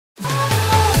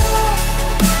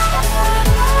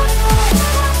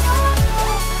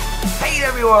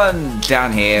everyone,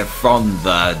 Dan here from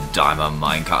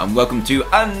TheDiamondMinecart, and welcome to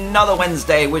another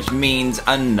Wednesday, which means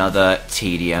another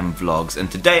TDM vlogs.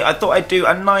 And today I thought I'd do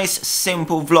a nice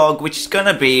simple vlog, which is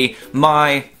gonna be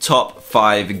my top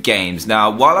 5 games.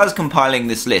 Now, while I was compiling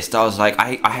this list, I was like,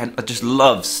 I just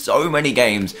love so many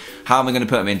games. How am I gonna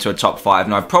put them into a top 5?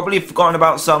 Now, I've probably forgotten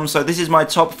about some, so this is my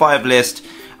top 5 list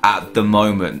at the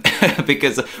moment.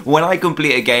 Because when I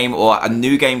complete a game or a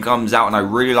new game comes out and I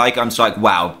really like it, I'm just like,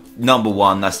 wow,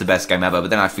 #1, that's the best game ever. But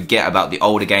then I forget about the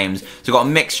older games. So I've got a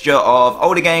mixture of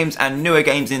older games and newer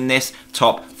games in this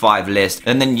top 5 list.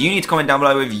 And then you need to comment down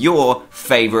below with your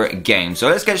favourite game. So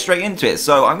let's get straight into it.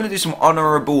 So I'm going to do some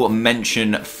honourable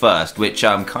mention first, which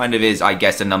kind of is, I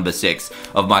guess, a number 6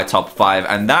 of my top 5.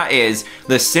 And that is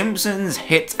The Simpsons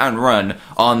Hit and Run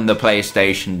on the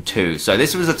PlayStation 2. So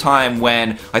this was a time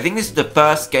when, I think this is the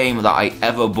first game that I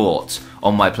ever bought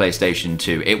on my PlayStation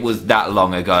 2. It was that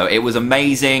long ago. It was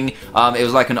amazing. It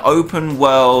was like an open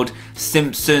world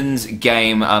Simpsons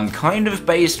game, kind of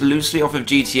based loosely off of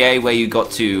GTA, where you got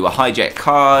to hijack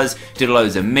cars, did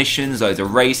loads of missions, loads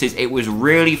of races. It was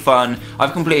really fun.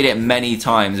 I've completed it many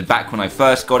times back when I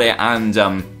first got it,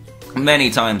 and many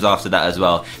times after that as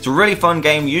well. It's a really fun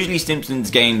game. Usually Simpsons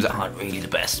games aren't really the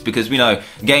best because we know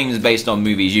games based on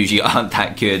movies usually aren't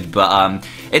that good, but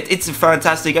it's a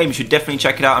fantastic game. You should definitely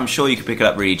check it out. I'm sure you can pick it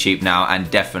up really cheap now, and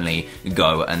definitely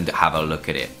go and have a look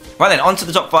at it. Right then, on to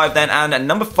the top 5 then, and at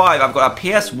number 5 I've got a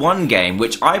PS1 game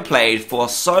which I played for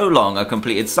so long, I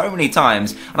completed so many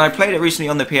times, and I played it recently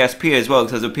on the PSP as well,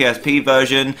 because there's a PSP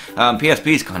version.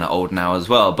 PSP is kind of old now as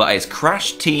well, but it's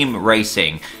Crash Team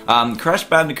Racing. Crash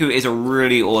Bandicoot is a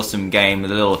really awesome game, the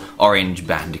little orange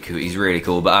Bandicoot, he's really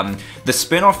cool, but the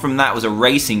spin-off from that was a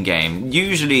racing game.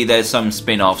 Usually there's some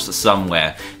spin-offs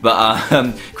somewhere, but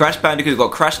Crash Bandicoot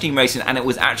got Crash Team Racing, and it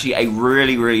was actually a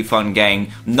really fun game.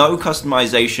 No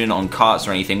customization on carts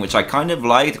or anything, which I kind of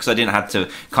liked because I didn't have to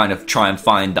kind of try and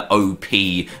find the OP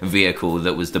vehicle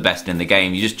that was the best in the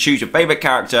game. You just choose your favorite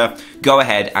character, go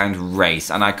ahead and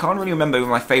race. And I can't really remember who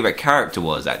my favorite character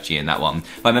was actually in that one.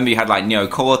 But I remember you had like Neo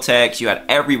Cortex, you had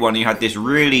everyone, you had this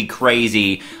really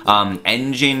crazy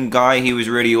engine guy, he was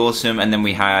really awesome, and then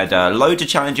we had loads of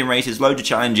challenging races, loads of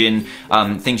challenging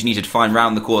things you needed to find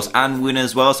around the course and win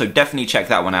as well. So definitely check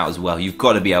that one out as well. You've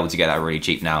got to be able to get that really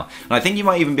cheap now. And I think you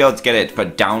might even be able to get it for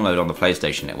download on the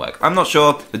PlayStation Network. I'm not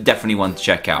sure, but definitely one to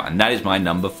check out, and that is my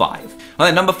number 5. Well,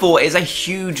 then, number 4 is a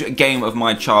huge game of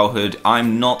my childhood.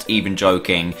 I'm not even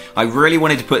joking. I really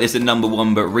wanted to put this at number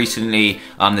 1, but recently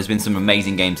there's been some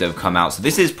amazing games that have come out. So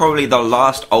this is probably the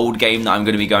last old game that I'm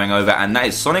going to be going over, and that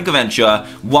is Sonic Adventure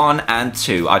 1 and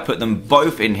 2. I put them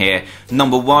both in here.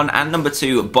 Number 1 and number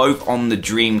 2, both on the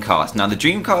Dreamcast. Now, the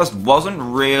Dreamcast wasn't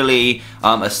really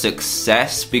a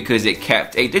success because it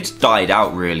just died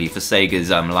out really for Sega's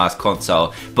last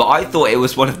console, but I thought it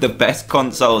was one of the best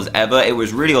consoles ever. It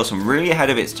was really awesome, really ahead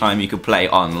of its time. You could play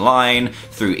online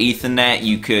through Ethernet.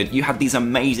 You had these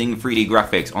amazing 3D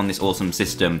graphics on this awesome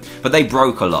system, but they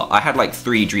broke a lot. I had like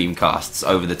 3 Dreamcasts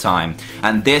over the time,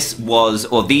 and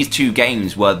these 2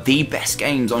 games were the best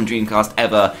games on Dreamcast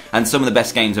ever, and some of the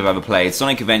best games I've ever played.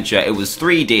 Sonic Adventure, it was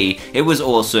 3D, it was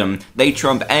awesome. They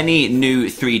trump any new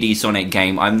 3D Sonic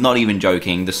game. I'm not even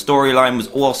joking. The storyline was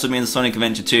awesome in Sonic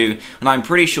Adventure 2, and I'm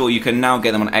pretty sure you can now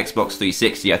get them on Xbox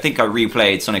 360. I think I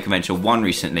replayed Sonic Adventure 1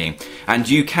 recently, and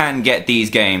you can get these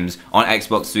games on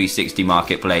Xbox 360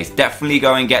 Marketplace. Definitely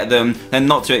go and get them. They're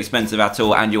not too expensive at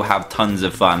all, and you'll have tons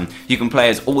of fun. You can play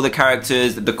as all the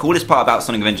characters. The coolest part about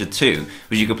Sonic Adventure 2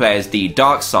 was you could play as the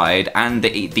dark side and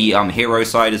the hero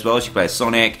side as well. So you could play as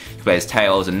Sonic, you could play as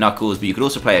Tails and Knuckles, but you could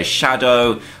also play as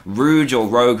Shadow, Rouge or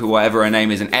Rogue or whatever her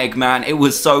name is, and Eggman. It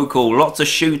was so cool. Lots of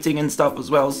shooting and stuff as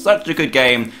well. Such a good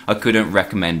game. I couldn't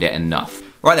recommend it enough.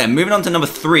 Right then, moving on to number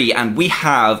 3, and we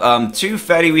have 2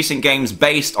 fairly recent games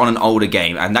based on an older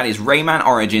game, and that is Rayman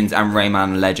Origins and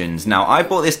Rayman Legends. Now, I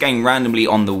bought this game randomly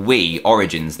on the Wii,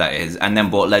 Origins that is, and then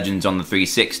bought Legends on the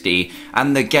 360,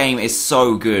 and the game is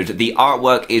so good. The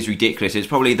artwork is ridiculous. It's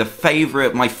probably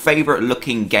my favorite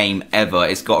looking game ever.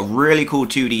 It's got a really cool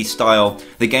 2D style.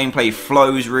 The gameplay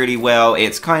flows really well.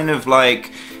 It's kind of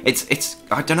like,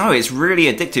 I don't know, it's really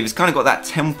addictive. It's kind of got that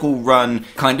Temple Run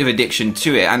kind of addiction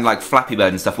to it, and like Flappy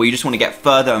Bird and stuff, where you just want to get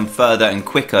further and further and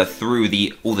quicker through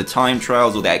all the time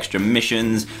trials, all the extra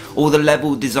missions, all the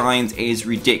level designs is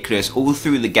ridiculous. All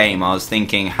through the game I was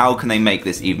thinking, how can they make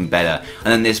this even better?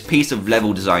 And then this piece of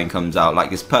level design comes out, like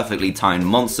this perfectly timed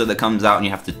monster that comes out, and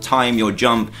you have to time your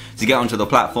jump to get onto the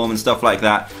platform and stuff like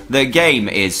that. The game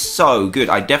is so good.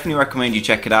 I definitely recommend you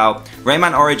check it out.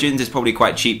 Rayman Origins is probably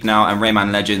quite cheap now, and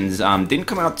Rayman Legends Legends didn't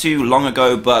come out too long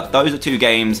ago, but those are two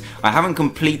games. I haven't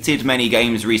completed many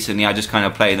games recently, I just kind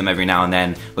of play them every now and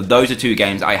then, but those are two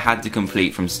games I had to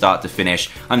complete from start to finish.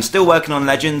 I'm still working on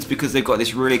Legends because they've got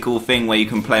this really cool thing where you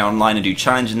can play online and do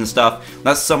challenges and stuff.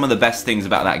 That's some of the best things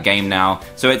about that game now,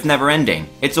 so it's never ending.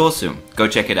 It's awesome. Go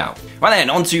check it out. Right then,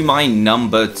 on to my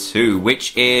number 2,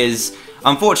 which is,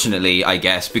 unfortunately, I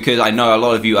guess, because I know a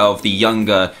lot of you are of the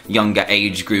younger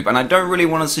age group, and I don't really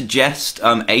want to suggest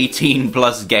 18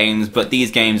 plus games, but these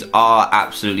games are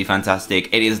absolutely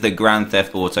fantastic. It is the Grand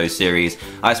Theft Auto series.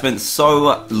 I spent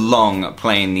so long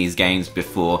playing these games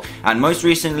before, and most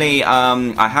recently,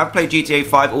 I have played GTA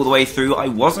 5 all the way through. I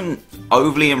wasn't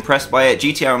overly impressed by it.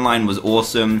 GTA Online was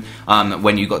awesome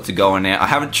when you got to go on it. I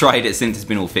haven't tried it since it's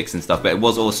been all fixed and stuff, but it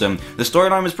was awesome. The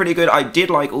storyline was pretty good. I did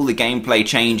like all the gameplay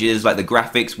changes, like the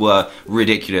graphics were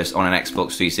ridiculous on an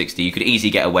Xbox 360. You could easily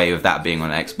get away with that being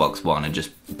on an Xbox One and just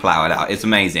plow it out. It's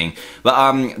amazing.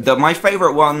 But my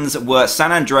favorite ones were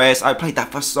San Andreas. I played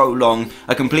that for so long.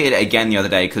 I completed it again the other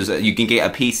day because you can get a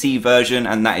PC version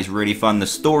and that is really fun. The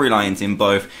storylines in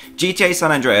both GTA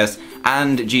San Andreas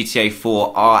and GTA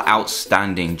 4 are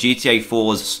outstanding. GTA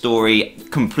 4's story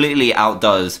completely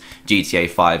outdoes GTA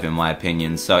 5 in my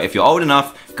opinion. So if you're old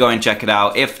enough, go and check it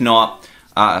out. If not,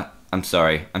 I'm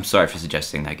sorry for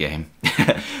suggesting that game.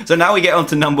 So now we get on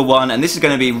to number 1, and this is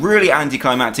going to be really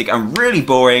anticlimactic and really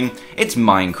boring. It's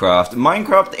Minecraft.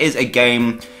 Minecraft is a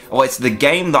game, well, it's the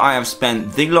game that I have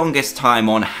spent the longest time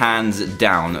on, hands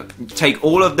down. Take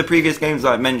all of the previous games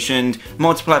that I've mentioned,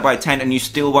 multiply it by 10, and you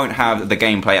still won't have the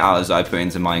gameplay hours that I put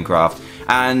into Minecraft.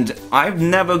 And I've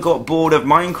never got bored of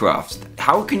Minecraft.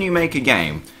 How can you make a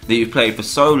game that you've played for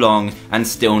so long and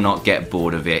still not get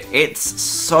bored of it? It's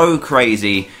so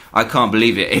crazy. I can't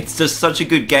believe it. It's just such a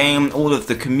good game. All of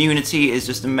the community is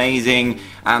just amazing,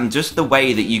 and just the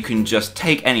way that you can just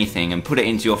take anything and put it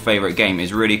into your favorite game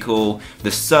is really cool.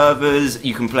 The servers,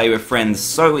 you can play with friends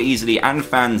so easily, and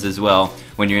fans as well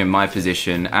when you're in my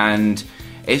position, and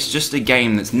it's just a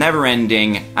game that's never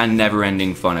ending and never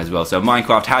ending fun as well. So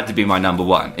Minecraft had to be my number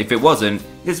 1. If it wasn't,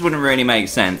 this wouldn't really make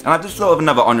sense. And I've just thought of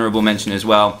another honourable mention as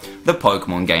well, the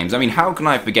Pokemon games. I mean, how can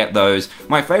I forget those?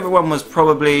 My favourite one was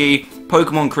probably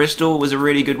Pokemon Crystal, was a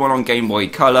really good one on Game Boy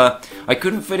Color. I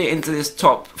couldn't fit it into this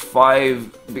top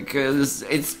 5 because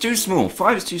it's too small.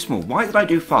 5 is too small. Why did I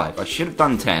do 5? I should have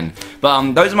done 10.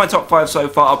 But those are my top 5 so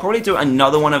far. I'll probably do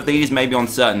another one of these, maybe on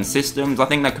certain systems. I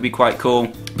think that could be quite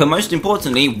cool. But most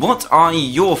importantly, what are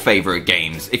your favourite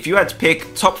games? If you had to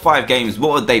pick top 5 games,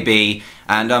 what would they be?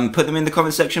 And put them in the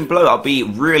comment section below. I'll be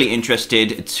really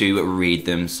interested to read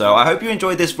them. So I hope you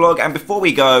enjoyed this vlog, and before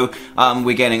we go,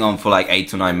 we're getting on for like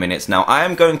 8 or 9 minutes now. I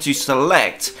am going to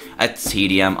select a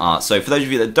TDM art. So for those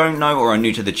of you that don't know or are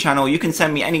new to the channel, you can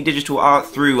send me any digital art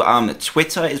through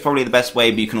Twitter is probably the best way,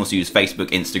 but you can also use Facebook,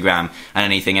 Instagram, and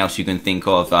anything else you can think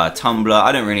of. Tumblr,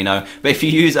 I don't really know. But if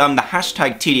you use the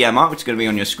hashtag TDM art, which is going to be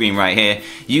on your screen right here,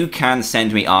 you can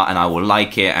send me art and I will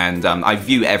like it, and I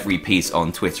view every piece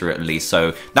on Twitter at least. So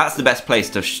that's the best place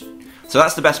to show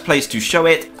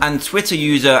it. And Twitter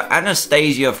user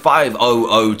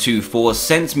Anastasia50024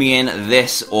 sent me in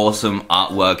this awesome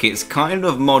artwork. It's kind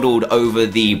of modeled over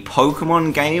the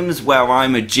Pokemon games where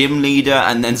I'm a gym leader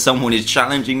and then someone is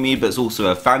challenging me but it's also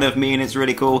a fan of me, and it's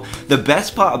really cool. The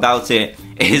best part about it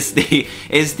is the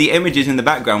images in the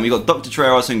background. We got Dr.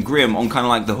 Treehouse and Grim on kind of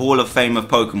like the Hall of Fame of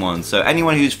Pokemon. So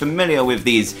anyone who's familiar with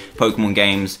these Pokemon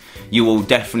games, you will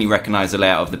definitely recognize the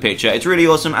layout of the picture. It's really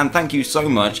awesome, and thank you so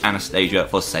much, Anastasia,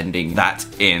 for sending that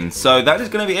in. So that is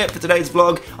going to be it for today's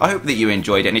vlog. I hope that you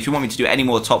enjoyed it, and if you want me to do any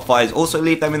more top 5s, also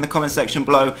leave them in the comment section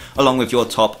below, along with your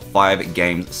top 5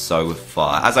 games so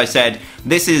far. As I said,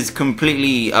 this is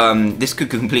completely, this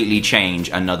could completely change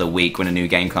another week when a new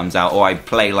game comes out, or I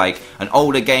play like an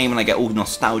older game and I get all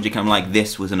nostalgic and I'm like,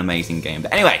 this was an amazing game.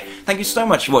 But anyway, thank you so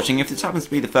much for watching. If this happens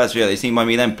to be the first video that you've seen by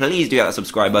me, then please do hit that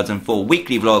subscribe button for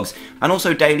weekly vlogs and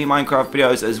also daily Minecraft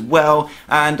videos as well.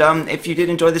 And if you did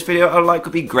enjoy this video, a like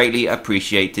would be greatly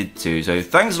appreciated too. So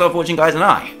thanks a lot for watching, guys, and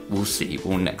I will see you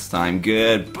all next time.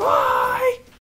 Goodbye.